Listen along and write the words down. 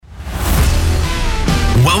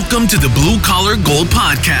Welcome to the Blue Collar Gold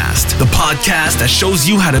Podcast, the podcast that shows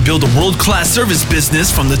you how to build a world-class service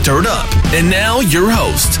business from the dirt up. And now, your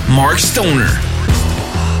host, Mark Stoner.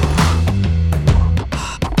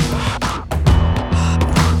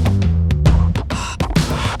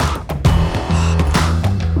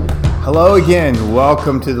 Hello again.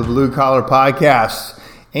 Welcome to the Blue Collar Podcast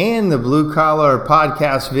and the Blue Collar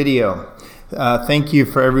Podcast video. Thank you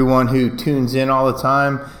for everyone who tunes in all the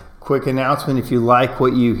time. Quick announcement, if you like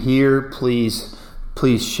what you hear, please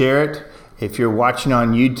share it. If you're watching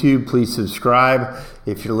on YouTube, please subscribe.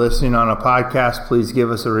 If you're listening on a podcast, please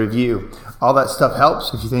give us a review. All that stuff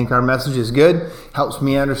helps. If you think our message is good, helps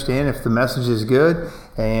me understand if the message is good,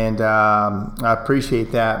 and I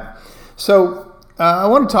appreciate that. So I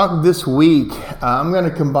want to talk this week. I'm going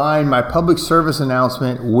to combine my public service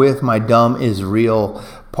announcement with my Dumb is Real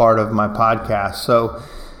part of my podcast. So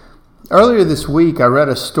earlier this week, I read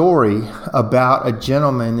a story about a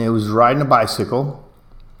gentleman that was riding a bicycle,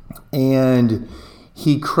 and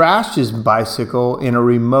he crashed his bicycle in a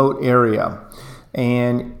remote area,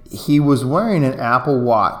 and he was wearing an Apple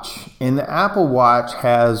Watch, and the Apple Watch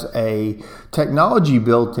has a technology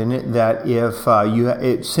built in it that if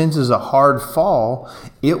it senses a hard fall,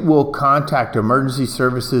 it will contact emergency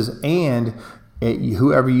services and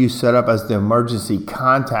whoever you set up as the emergency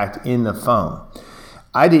contact in the phone.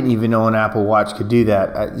 I didn't even know an Apple Watch could do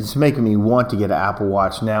that. It's making me want to get an Apple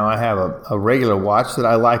Watch now. I have a regular watch that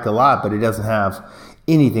I like a lot, but it doesn't have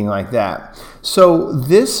anything like that. So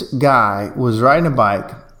this guy was riding a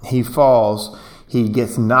bike. He falls. He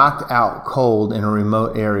gets knocked out cold in a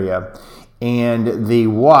remote area. And the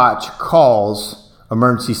watch calls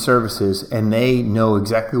emergency services, and they know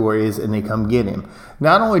exactly where he is, and they come get him.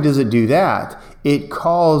 Not only does it do that, it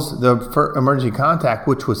calls the emergency contact,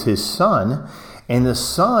 which was his son. And the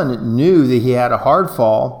son knew that he had a hard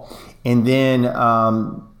fall, and then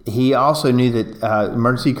he also knew that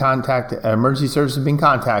emergency service had been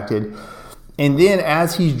contacted. And then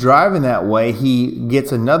as he's driving that way, he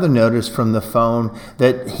gets another notice from the phone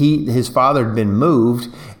that his father had been moved,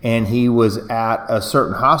 and he was at a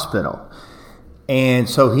certain hospital. And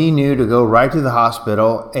so he knew to go right to the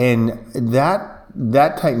hospital. And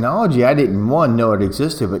that technology, I didn't, one, know it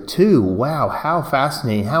existed, but two, wow, how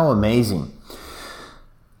fascinating, how amazing.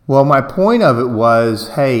 Well, my point of it was,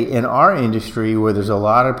 hey, in our industry where there's a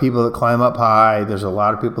lot of people that climb up high, there's a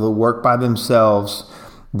lot of people that work by themselves,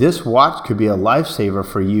 this watch could be a lifesaver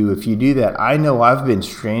for you if you do that. I know I've been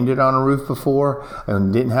stranded on a roof before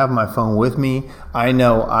and didn't have my phone with me. I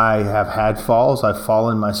know I have had falls. I've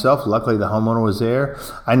fallen myself. Luckily, the homeowner was there.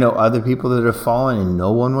 I know other people that have fallen and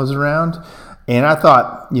no one was around. And I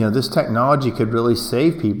thought, this technology could really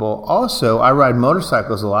save people. Also, I ride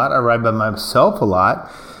motorcycles a lot. I ride by myself a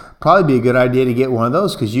lot. Probably be a good idea to get one of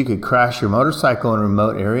those, because you could crash your motorcycle in a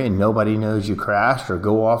remote area and nobody knows you crashed, or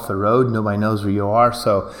go off the road, nobody knows where you are.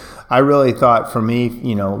 So I really thought, for me,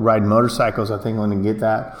 riding motorcycles, I think I'm going to get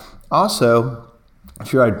that. Also,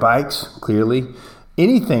 if you ride bikes, clearly,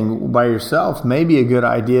 anything by yourself may be a good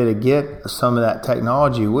idea to get some of that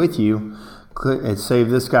technology with you. It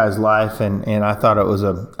saved this guy's life, and I thought it was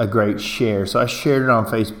a great share. So I shared it on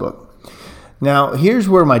Facebook. Now, here's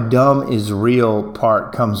where my Dumb is Real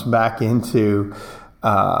part comes back into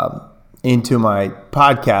my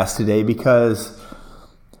podcast today, because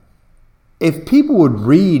if people would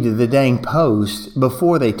read the dang post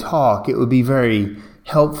before they talk, it would be very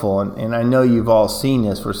helpful. And I know you've all seen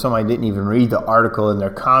this, where somebody didn't even read the article and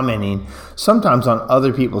they're commenting sometimes on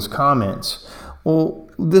other people's comments. Well,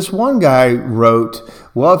 this one guy wrote,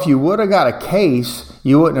 well, if you would have got a case,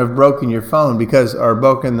 you wouldn't have broken your phone or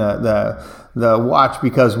broken the watch,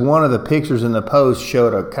 because one of the pictures in the post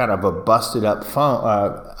showed a kind of a busted up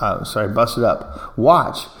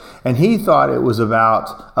watch. And he thought it was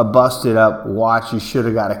about a busted up watch. You should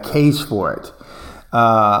have got a case for it.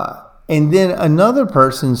 And then another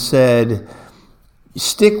person said,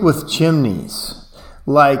 stick with chimneys.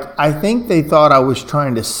 Like, I think they thought I was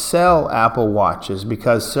trying to sell Apple Watches,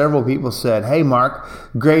 because several people said, hey, Mark,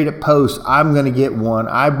 great at post. I'm going to get one.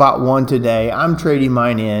 I bought one today. I'm trading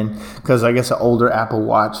mine in, because I guess an older Apple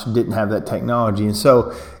Watch didn't have that technology. And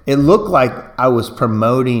so it looked like I was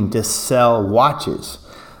promoting to sell watches.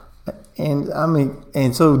 And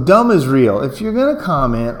so Dumb is Real. If you're going to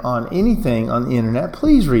comment on anything on the internet,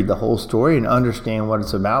 please read the whole story and understand what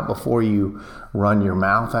it's about before you run your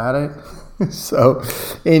mouth at it. So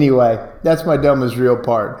anyway, that's my Dumb is Real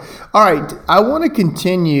part. All right, I want to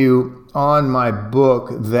continue on my book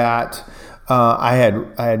that I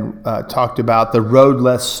had talked about, The Road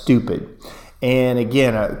Less Stupid. And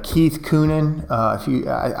again, Keith Coonan,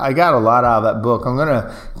 I got a lot out of that book. I'm going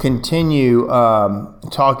to continue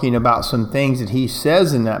talking about some things that he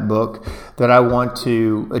says in that book that I want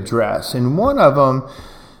to address. And one of them,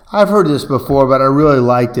 I've heard this before, but I really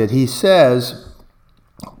liked it. He says,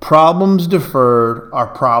 problems deferred are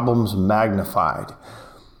problems magnified.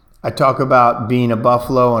 I talk about being a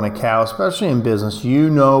buffalo and a cow, especially in business.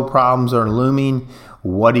 You know problems are looming.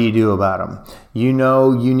 What do you do about them? You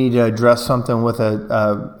know you need to address something with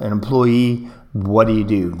an employee. What do?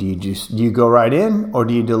 Do you go right in or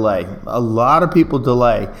do you delay? A lot of people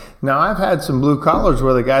delay. Now, I've had some blue collars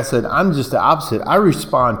where the guy said, I'm just the opposite. I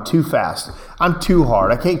respond too fast. I'm too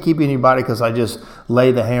hard. I can't keep anybody because I just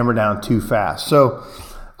lay the hammer down too fast. So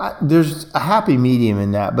there's a happy medium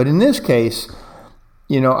in that. But in this case,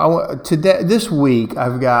 this week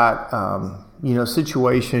I've got a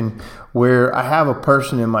situation where I have a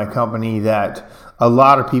person in my company that a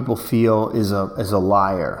lot of people feel is a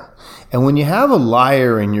liar. And when you have a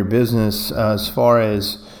liar in your business, as far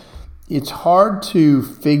as it's hard to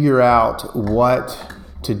figure out what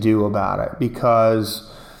to do about it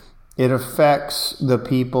because it affects the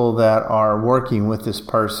people that are working with this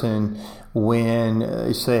person. When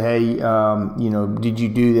they say, hey, did you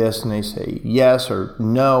do this? And they say yes or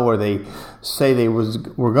no, or they say they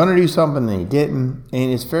were going to do something and they didn't.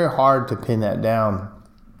 And it's very hard to pin that down.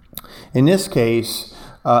 In this case,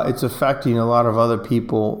 it's affecting a lot of other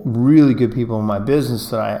people, really good people in my business,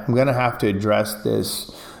 that I'm going to have to address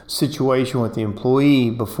this situation with the employee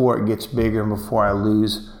before it gets bigger and before I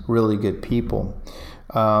lose really good people.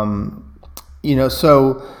 So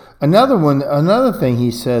another thing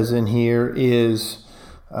he says in here is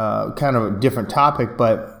kind of a different topic,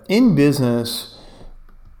 but in business,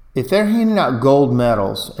 if they're handing out gold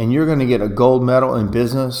medals and you're going to get a gold medal in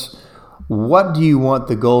business, what do you want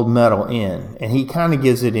the gold medal in? And he kind of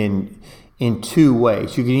gives it in two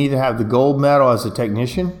ways. You can either have the gold medal as a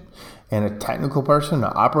technician and a technical person,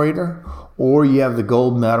 an operator, or you have the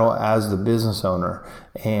gold medal as the business owner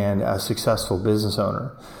and a successful business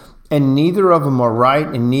owner. And neither of them are right,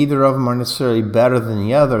 and neither of them are necessarily better than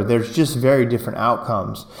the other. There's just very different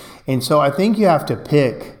outcomes. And so I think you have to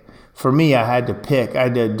pick. For me, I had to pick. I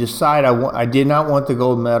had to decide I did not want the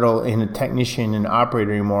gold medal in a technician and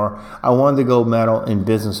operator anymore. I wanted the gold medal in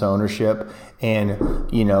business ownership and,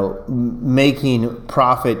 making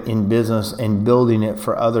profit in business and building it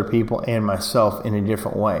for other people and myself in a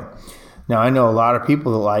different way. Now, I know a lot of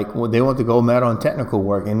people that they want the gold medal in technical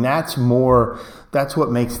work, and that's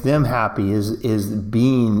what makes them happy is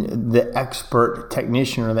being the expert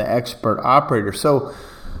technician or the expert operator. So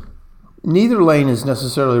neither lane is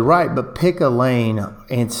necessarily right, but pick a lane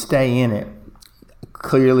and stay in it.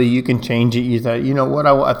 Clearly, you can change it. You thought,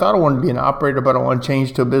 I thought I wanted to be an operator, but I want to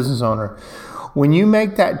change to a business owner. When you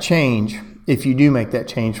make that change, if you do make that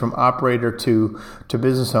change from operator to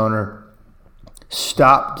business owner,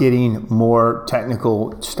 stop getting more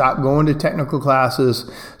technical. Stop going to technical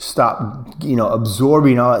classes. Stop,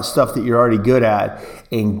 absorbing all that stuff that you're already good at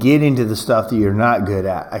and get into the stuff that you're not good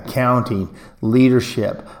at. Accounting,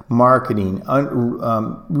 leadership, marketing,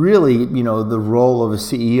 really, the role of a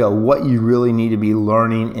CEO, what you really need to be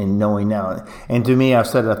learning and knowing now. And to me, I've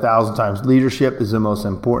said it 1,000 times, leadership is the most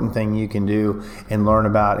important thing you can do and learn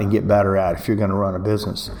about and get better at if you're going to run a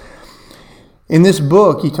business. In this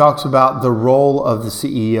book, he talks about the role of the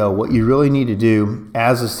CEO, what you really need to do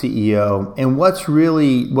as a CEO, and what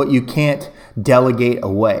you can't delegate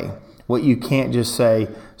away, what you can't just say,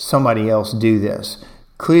 somebody else do this.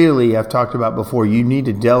 Clearly, I've talked about before, you need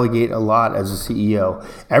to delegate a lot as a CEO.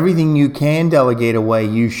 Everything you can delegate away,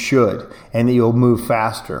 you should, and you'll move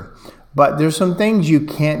faster. But there's some things you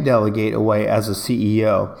can't delegate away as a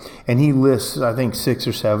CEO, and he lists, I think, 6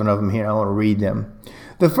 or 7 of them here. I want to read them.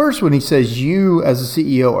 The first one, he says, you as a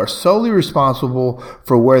CEO are solely responsible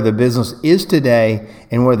for where the business is today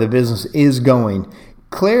and where the business is going.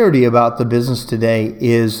 Clarity about the business today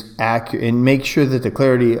is accurate, and make sure that the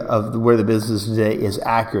clarity of where the business is today is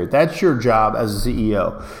accurate. That's your job as a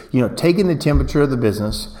CEO. Taking the temperature of the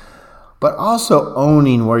business, but also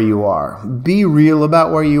owning where you are. Be real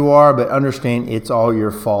about where you are, but understand it's all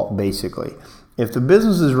your fault, basically. If the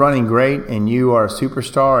business is running great and you are a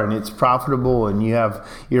superstar and it's profitable and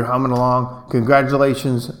you're humming along,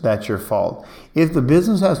 congratulations, that's your fault. If the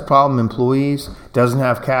business has problem employees, doesn't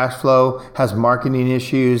have cash flow, has marketing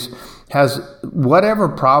issues, has whatever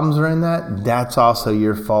problems are in that's also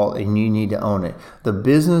your fault and you need to own it. The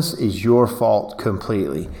business is your fault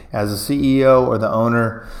completely. As a CEO or the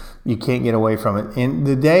owner, you can't get away from it. And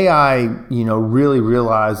the day I, really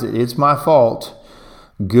realized that it's my fault,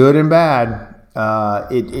 good and bad,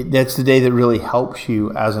 that's the day that really helps you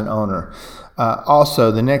as an owner.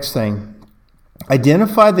 Also, the next thing,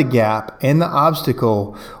 identify the gap and the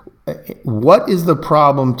obstacle. What is the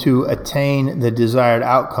problem to attain the desired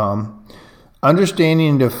outcome? Understanding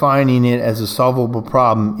and defining it as a solvable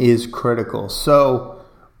problem is critical. So,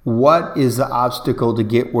 what is the obstacle to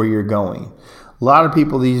get where you're going? A lot of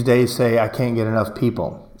people these days say, I can't get enough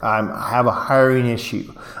people. I have a hiring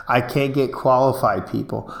issue. I can't get qualified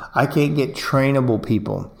people. I can't get trainable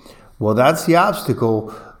people. Well, that's the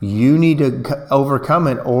obstacle. You need to overcome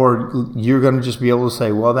it, or you're going to just be able to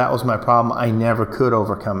say, well, that was my problem. I never could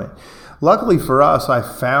overcome it. Luckily for us, I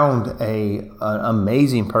found an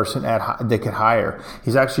amazing person that could hire.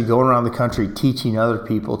 He's actually going around the country teaching other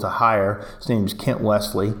people to hire. His name is Kent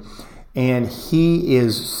Wesley. And he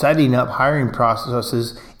is setting up hiring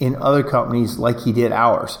processes in other companies like he did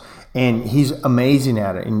ours. And he's amazing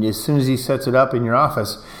at it. And as soon as he sets it up in your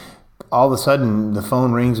office, all of a sudden the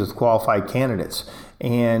phone rings with qualified candidates.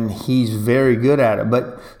 And he's very good at it.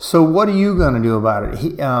 But so what are you going to do about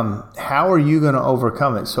it? How are you going to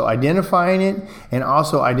overcome it? So identifying it and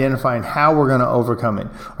also identifying how we're going to overcome it.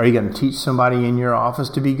 Are you going to teach somebody in your office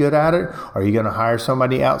to be good at it? Are you going to hire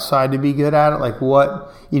somebody outside to be good at it? Like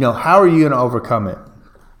what, how are you going to overcome it?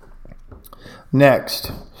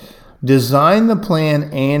 Next, design the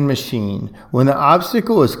plan and machine. When the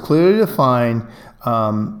obstacle is clearly defined,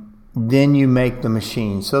 then you make the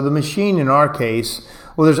machine. So the machine in our case,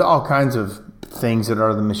 well, there's all kinds of things that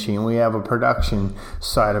are the machine. We have a production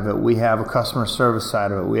side of it. We have a customer service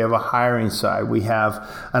side of it. We have a hiring side. We have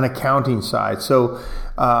an accounting side. So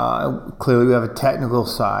clearly we have a technical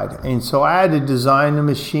side. And so I had to design the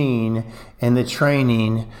machine and the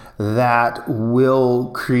training that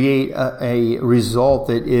will create a result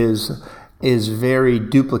that is very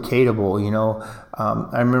duplicatable.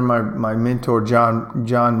 I remember my mentor,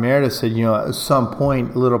 John Meredith, said, at some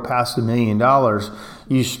point, a little past $1 million,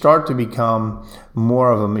 you start to become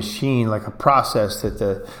more of a machine, like a process that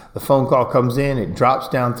the phone call comes in, it drops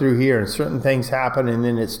down through here, and certain things happen, and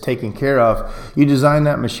then it's taken care of. You design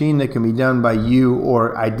that machine that can be done by you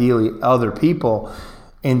or ideally other people,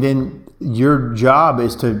 and then your job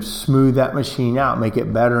is to smooth that machine out, make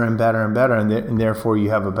it better and better and better, and therefore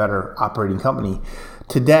you have a better operating company.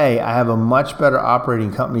 Today, I have a much better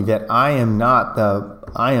operating company that I am not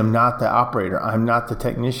the operator. I'm not the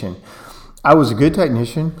technician. I was a good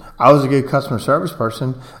technician. I was a good customer service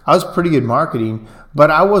person. I was pretty good marketing,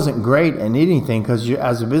 but I wasn't great at anything because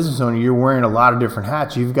as a business owner, you're wearing a lot of different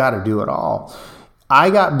hats. You've got to do it all. I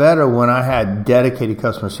got better when I had dedicated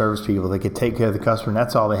customer service people that could take care of the customer, and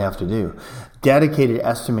that's all they have to do. Dedicated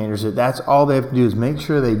estimators, that's all they have to do is make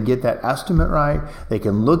sure they get that estimate right. They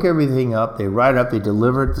can look everything up. They write it up. They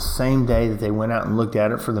deliver it the same day that they went out and looked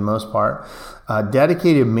at it for the most part.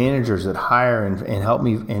 Dedicated managers that hire and help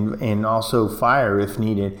me and also fire if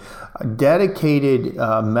needed. Dedicated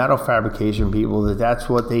metal fabrication people that's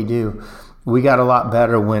what they do. We got a lot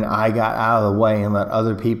better when I got out of the way and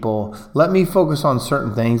let me focus on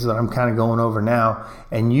certain things that I'm kind of going over now,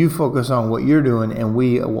 and you focus on what you're doing, and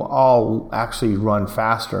we will all actually run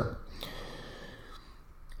faster.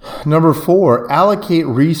 Number 4, allocate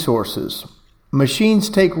resources. Machines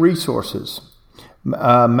take resources. It's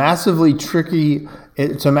a massively tricky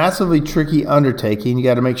undertaking. You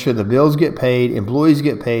got to make sure the bills get paid, employees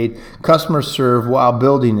get paid, customers served while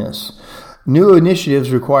building this. New initiatives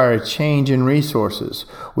require a change in resources.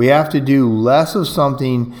 We have to do less of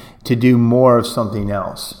something to do more of something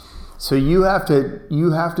else. So you have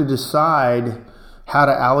to decide how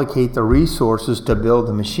to allocate the resources to build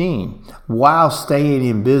the machine while staying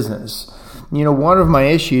in business. One of my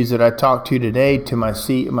issues that I talked to today to my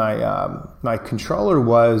controller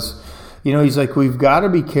was, he's like, we've got to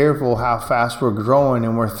be careful how fast we're growing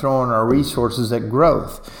and we're throwing our resources at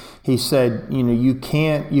growth. He said,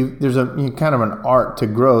 there's a kind of an art to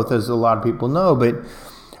growth, as a lot of people know, but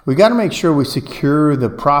we got to make sure we secure the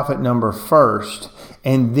profit number first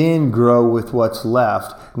and then grow with what's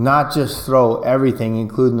left, not just throw everything,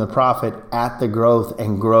 including the profit, at the growth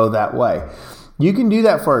and grow that way. You can do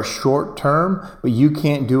that for a short term, but you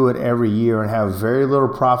can't do it every year and have very little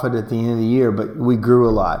profit at the end of the year, but we grew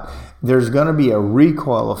a lot. There's going to be a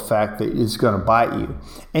recoil effect that is going to bite you.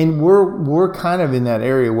 And we're kind of in that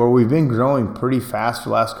area where we've been growing pretty fast for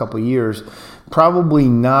the last couple of years. Probably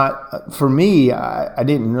not, for me, I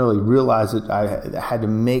didn't really realize that I had to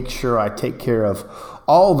make sure I take care of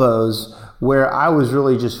all those where I was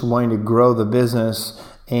really just wanting to grow the business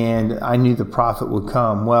and I knew the profit would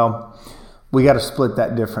come. Well, we got to split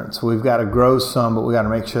that difference. We've got to grow some, but we got to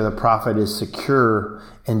make sure the profit is secure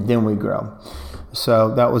and then we grow.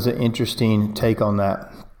 So that was an interesting take on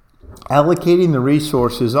that. Allocating the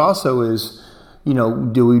resources also is,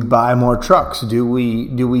 do we buy more trucks? Do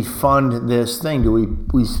we fund this thing? Do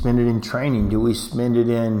we spend it in training? Do we spend it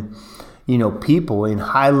in, people, in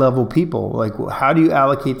high-level people? Like, how do you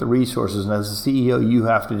allocate the resources? And as a CEO, you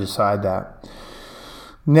have to decide that.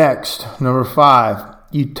 Next, number 5,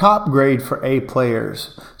 you top grade for A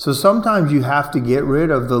players. So sometimes you have to get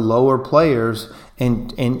rid of the lower players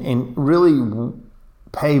and really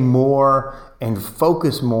pay more and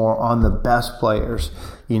focus more on the best players.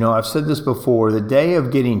 I've said this before, the day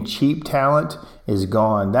of getting cheap talent is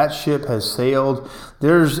gone. That ship has sailed.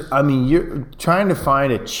 You're trying to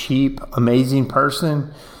find a cheap, amazing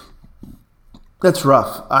person. That's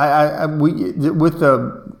rough. With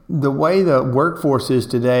the way the workforce is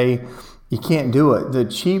today, you can't do it. The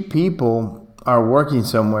cheap people are working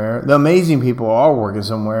somewhere. The amazing people are working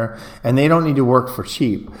somewhere, and they don't need to work for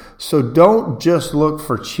cheap. So don't just look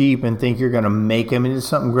for cheap and think you're going to make them into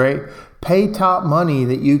something great. Pay top money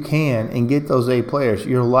that you can and get those A players.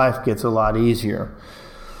 Your life gets a lot easier.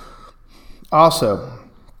 Also,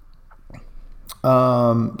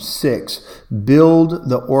 6, build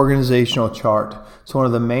the organizational chart. So one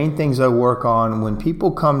of the main things I work on when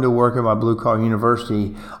people come to work at my Blue Collar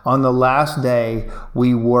University, on the last day,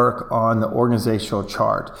 we work on the organizational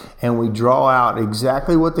chart and we draw out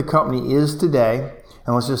exactly what the company is today.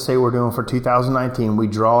 And let's just say we're doing for 2019, we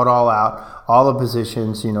draw it all out, all the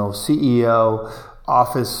positions, CEO,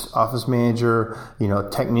 office manager,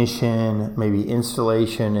 technician, maybe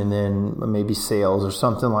installation, and then maybe sales or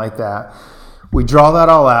something like that. We draw that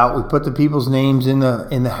all out. We put the people's names in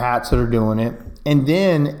the hats that are doing it. And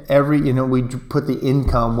then we put the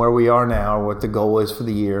income where we are now, or what the goal is for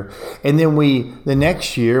the year. And then the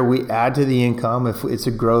next year, we add to the income, if it's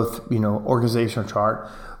a growth, organizational chart.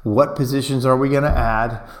 What positions are we going to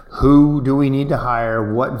add? Who do we need to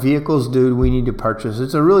hire? What vehicles do we need to purchase?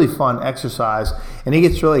 It's a really fun exercise, and it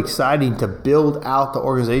gets really exciting to build out the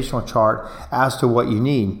organizational chart as to what you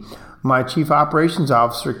need. My Chief Operations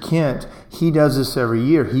Officer, Kent, he does this every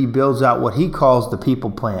year. He builds out what he calls the people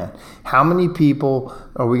plan. How many people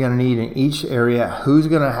are we going to need in each area? Who are we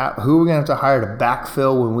going to have to hire to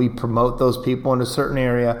backfill when we promote those people in a certain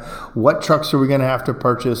area? What trucks are we going to have to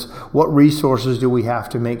purchase? What resources do we have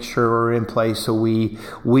to make sure are in place so we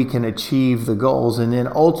can achieve the goals? And then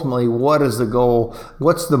ultimately, what is the goal?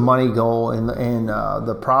 What's the money goal and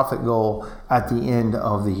the profit goal at the end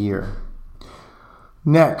of the year?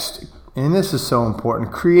 Next, and this is so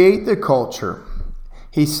important, create the culture.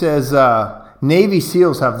 He says Navy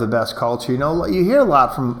SEALs have the best culture. You hear a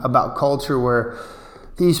lot about culture where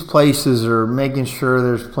these places are making sure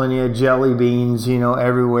there's plenty of jelly beans,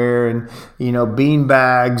 everywhere, and bean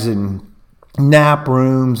bags and nap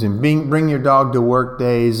rooms and bring your dog to work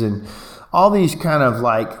days and all these kind of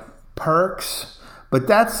like perks. But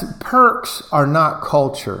perks are not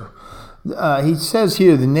culture. He says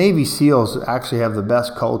here the Navy SEALs actually have the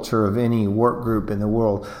best culture of any work group in the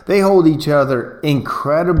world. They hold each other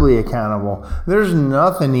incredibly accountable. There's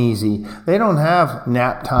nothing easy. They don't have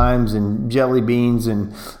nap times and jelly beans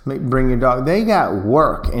and bring your dog. They got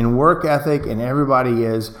work and work ethic, and everybody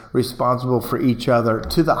is responsible for each other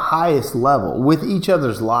to the highest level with each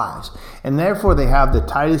other's lives. And therefore they have the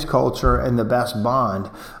tightest culture and the best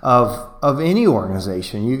bond of any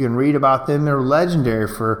organization. You can read about them. They're legendary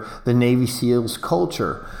for the Navy SEALs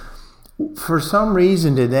culture. For some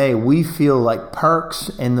reason today, we feel like perks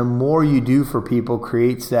and the more you do for people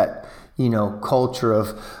creates that, culture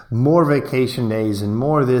of more vacation days and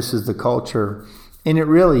more this is the culture. And it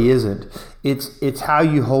really isn't. It's how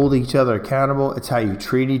you hold each other accountable. It's how you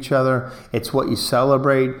treat each other. It's what you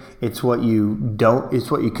celebrate. It's what you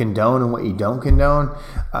condone and what you don't condone.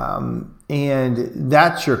 And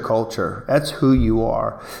that's your culture. That's who you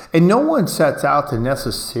are. And no one sets out to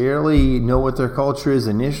necessarily know what their culture is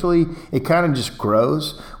initially. It kind of just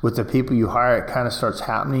grows with the people you hire. It kind of starts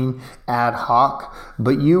happening ad hoc.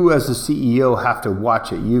 But you as the CEO have to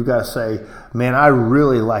watch it. You've got to say, man, I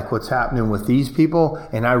really like what's happening with these people,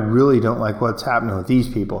 and I really don't like what's happening with these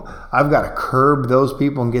people. I've got to curb those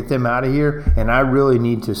people and get them out of here, and I really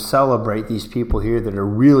need to celebrate these people here that are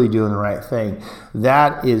really doing the right thing.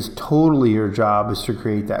 That is totally your job, is to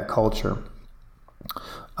create that culture.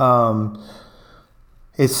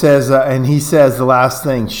 It says, and he says the last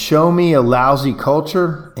thing, show me a lousy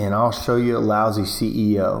culture, and I'll show you a lousy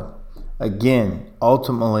CEO. Again,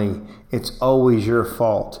 ultimately, it's always your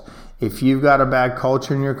fault. If you've got a bad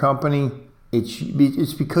culture in your company,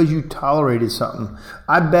 it's because you tolerated something.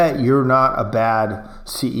 I bet you're not a bad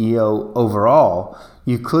CEO overall.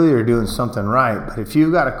 You clearly are doing something right. But if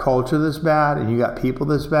you've got a culture that's bad and you got people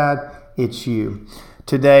that's bad, it's you.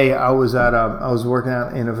 today I was working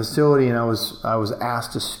out in a facility, and I was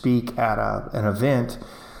asked to speak at an event,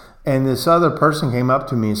 and this other person came up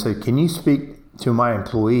to me and said, "Can you speak to my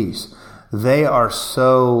employees? They are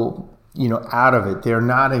so, out of it. They're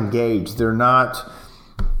not engaged. They're not,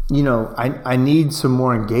 I need some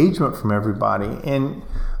more engagement from everybody." And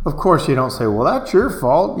of course you don't say, "Well, that's your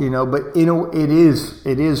fault," but it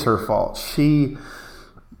is her fault. She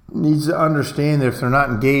needs to understand that if they're not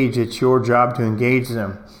engaged, it's your job to engage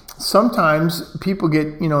them. Sometimes people get,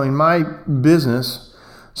 in my business,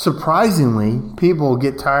 surprisingly, people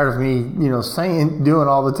get tired of me, doing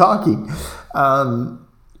all the talking.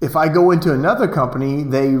 If I go into another company,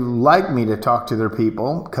 they like me to talk to their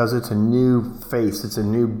people because it's a new face, it's a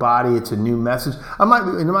new body, it's a new message. It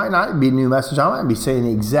might not be a new message. I might be saying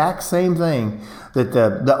the exact same thing that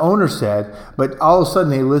the owner said, but all of a sudden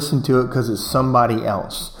they listen to it because it's somebody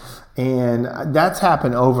else. And that's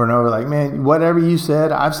happened over and over. Like, man, whatever you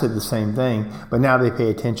said, I've said the same thing, but now they pay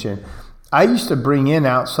attention. I used to bring in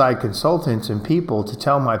outside consultants and people to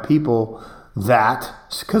tell my people that,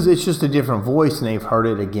 because it's just a different voice and they've heard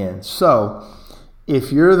it again. So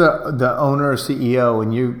if you're the owner or CEO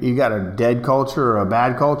and you got a dead culture or a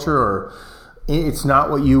bad culture, or it's not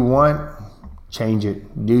what you want, change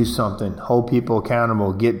it. Do something. Hold people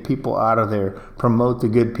accountable. Get people out of there. Promote the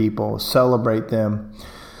good people. Celebrate them.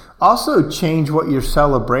 Also change what you're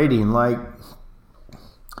celebrating. Like,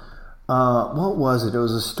 what was it? It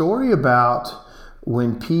was a story about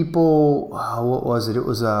when people, what was it? It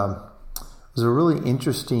was a really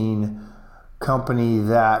interesting company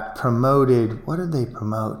that promoted, what did they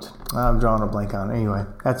promote? I'm drawing a blank on it. Anyway,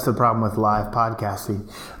 that's the problem with live podcasting.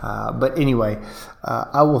 But anyway,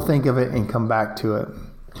 I will think of it and come back to it.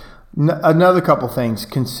 Another couple things.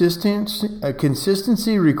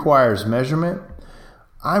 Consistency requires measurement.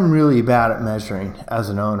 I'm really bad at measuring as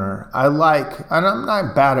an owner. And I'm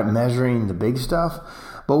not bad at measuring the big stuff,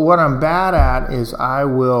 but what I'm bad at is I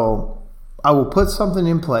will put something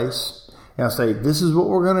in place and I'll say, this is what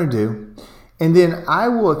we're going to do. And then I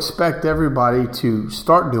will expect everybody to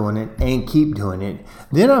start doing it and keep doing it.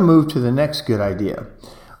 Then I move to the next good idea.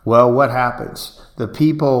 Well, what happens? The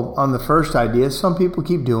people on the first idea, some people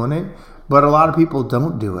keep doing it, but a lot of people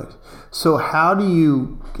don't do it. So how do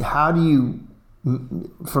you,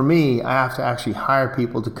 for me, I have to actually hire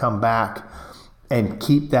people to come back and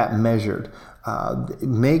keep that measured.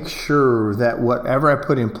 Make sure that whatever I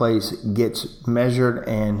put in place gets measured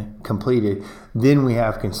and completed. Then we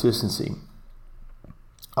have consistency.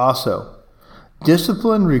 Also,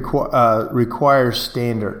 discipline requires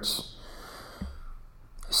standards.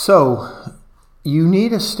 So you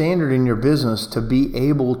need a standard in your business to be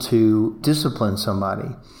able to discipline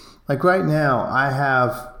somebody. Like right now, I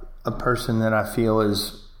have a person that I feel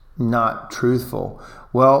is not truthful.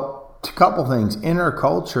 Well, a couple things. In our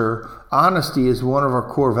culture, honesty is one of our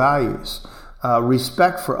core values.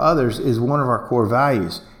 Respect for others is one of our core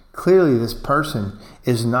values. Clearly, this person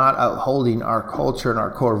is not upholding our culture and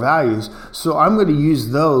our core values. So I'm going to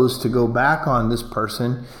use those to go back on this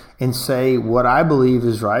person and say what I believe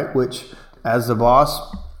is right, which as the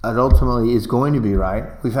boss, it ultimately is going to be right.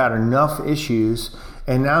 We've had enough issues,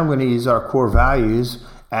 and now I'm going to use our core values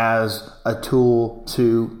as a tool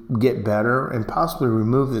to get better and possibly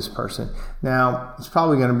remove this person. Now, it's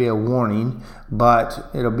probably going to be a warning, but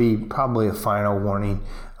it'll be probably a final warning.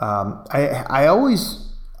 I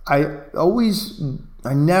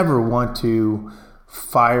never want to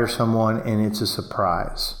fire someone and it's a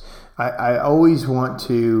surprise. I always want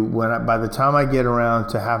to, by the time I get around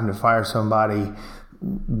to having to fire somebody,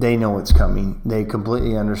 they know it's coming. They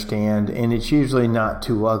completely understand, and it's usually not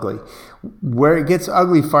too ugly. Where it gets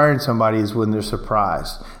ugly firing somebody is when they're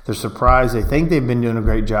surprised. They're surprised. They think they've been doing a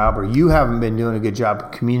great job, or you haven't been doing a good job of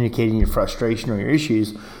communicating your frustration or your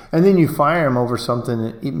issues, and then you fire them over something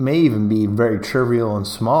that it may even be very trivial and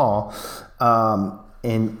small,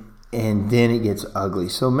 and then it gets ugly.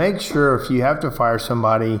 So make sure if you have to fire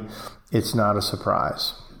somebody, it's not a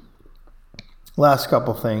surprise. Last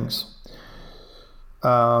couple things.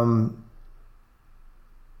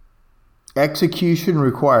 Execution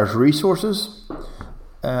requires resources.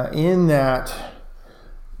 In that,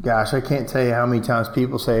 gosh, I can't tell you how many times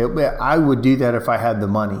people say, I would do that if I had the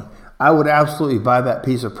money. I would absolutely buy that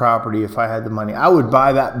piece of property if I had the money. I would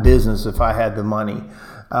buy that business if I had the money.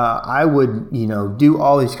 I would, do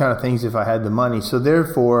all these kind of things if I had the money. So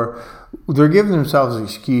therefore, they're giving themselves an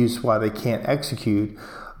excuse why they can't execute.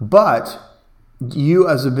 But you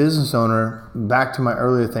as a business owner, back to my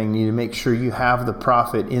earlier thing, need to make sure you have the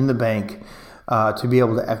profit in the bank to be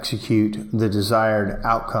able to execute the desired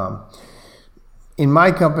outcome. in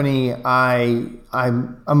my company, I'm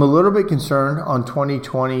a little bit concerned on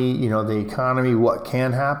 2020, the economy, what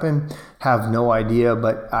can happen. Have no idea,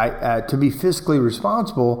 but to be fiscally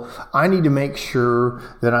responsible, I need to make sure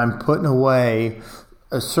that I'm putting away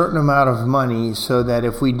a certain amount of money so that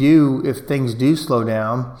if things do slow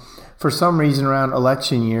down, for some reason around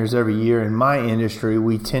election years every year in my industry,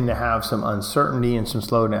 we tend to have some uncertainty and some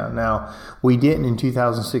slowdown. Now, we didn't in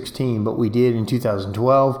 2016, but we did in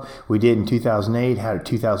 2012, we did in 2008, had a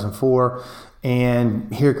 2004,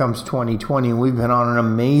 and here comes 2020, and we've been on an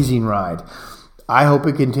amazing ride. I hope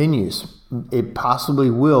it continues. It possibly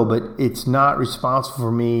will, but it's not responsible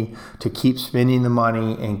for me to keep spending the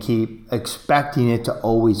money and keep expecting it to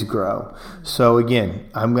always grow. So again,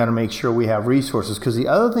 I'm going to make sure we have resources, because the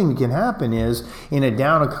other thing that can happen is in a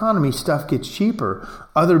down economy, stuff gets cheaper.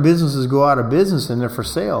 Other businesses go out of business and they're for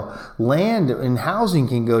sale. Land and housing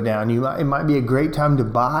can go down. It might be a great time to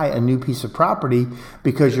buy a new piece of property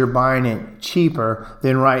because you're buying it cheaper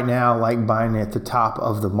than right now, like buying it at the top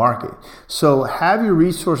of the market. So have your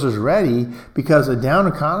resources ready, because a down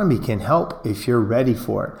economy can help if you're ready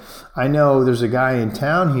for it. I know there's a guy in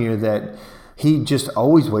town here that he just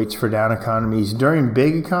always waits for down economies. During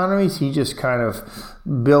big economies, he just kind of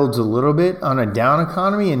builds a little bit. On a down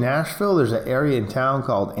economy in Nashville, there's an area in town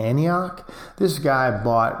called Antioch. This guy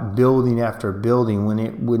bought building after building when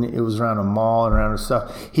it was around a mall and around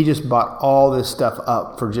stuff. He just bought all this stuff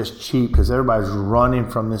up for just cheap because everybody's running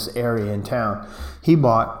from this area in town. He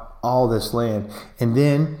bought all this land, and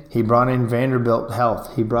then he brought in Vanderbilt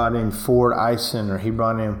Health. He brought in Ford Ice Center. He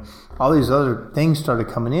brought in all these other things started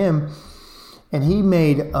coming in. And he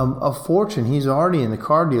made a fortune. He's already in the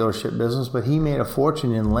car dealership business, but he made a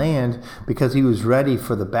fortune in land because he was ready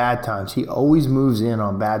for the bad times. He always moves in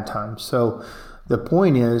on bad times. So the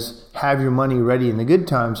point is, have your money ready in the good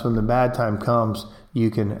times. When the bad time comes, you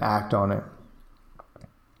can act on it.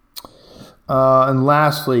 And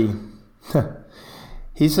lastly,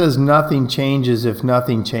 he says nothing changes if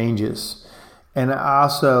nothing changes. And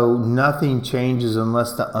also, nothing changes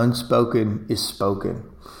unless the unspoken is spoken.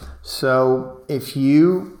 So if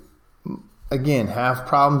you, again, have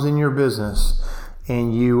problems in your business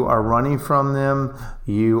and you are running from them,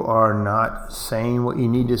 you are not saying what you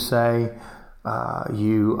need to say,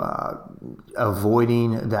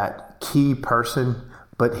 avoiding that key person,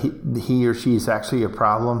 but he or she is actually a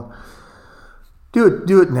problem,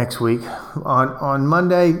 do it next week. On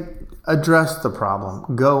Monday, address the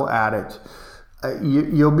problem. Go at it.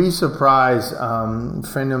 You'll be surprised. A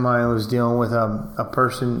friend of mine was dealing with a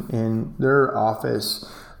person in their office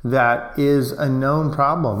that is a known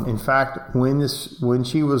problem. In fact, when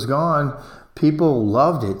she was gone, people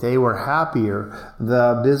loved it. They were happier.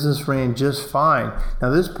 The business ran just fine. Now,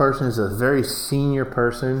 this person is a very senior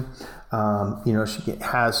person. She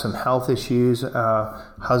has some health issues.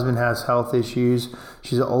 Husband has health issues.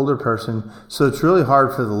 She's an older person. So it's really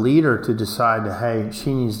hard for the leader to decide that, hey,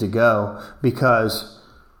 she needs to go, because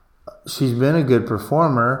she's been a good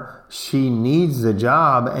performer. She needs the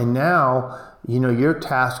job. And now, you're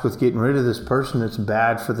tasked with getting rid of this person that's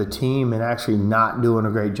bad for the team and actually not doing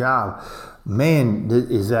a great job. Man,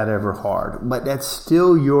 is that ever hard. But that's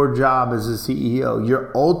still your job as a CEO.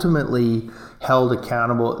 You're ultimately held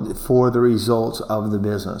accountable for the results of the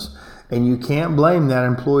business. And you can't blame that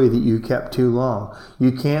employee that you kept too long.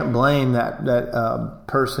 You can't blame that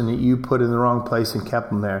person that you put in the wrong place and kept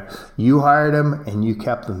them there. You hired them and you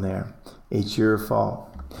kept them there. It's your fault.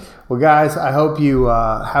 Well, guys, I hope you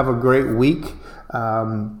have a great week.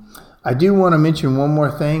 I do want to mention one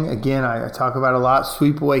more thing. Again, I talk about a lot.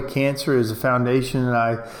 Sweep Away Cancer is a foundation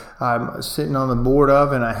that I'm sitting on the board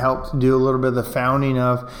of, and I helped do a little bit of the founding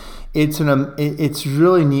of. It's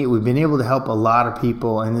really neat. We've been able to help a lot of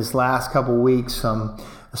people. In this last couple of weeks, some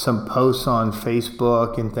posts on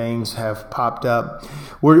Facebook and things have popped up.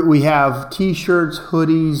 We have T-shirts,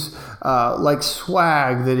 hoodies, like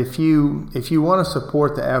swag that if you want to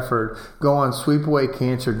support the effort, go on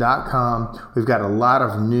sweepawaycancer.com. We've got a lot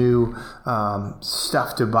of new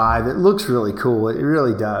stuff to buy that looks really cool. It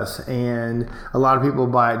really does. And a lot of people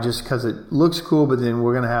buy it just because it looks cool, but then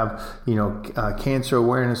we're going to have, Cancer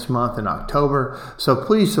Awareness Month in October. So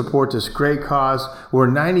please support this great cause. We're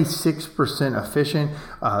 96% efficient.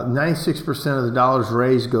 96% of the dollars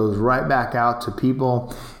raised goes right back out to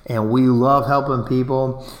people. And we love helping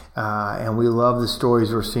people. And we love the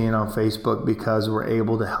stories we're seeing on Facebook because we're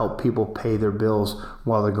able to help people pay their bills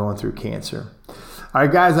while they're going through cancer. All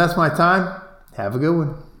right, guys, that's my time. Have a good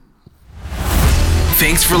one.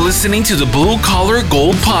 Thanks for listening to the Blue Collar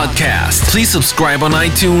Gold Podcast. Please subscribe on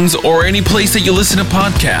iTunes or any place that you listen to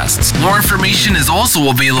podcasts. More information is also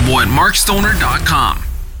available at markstoner.com.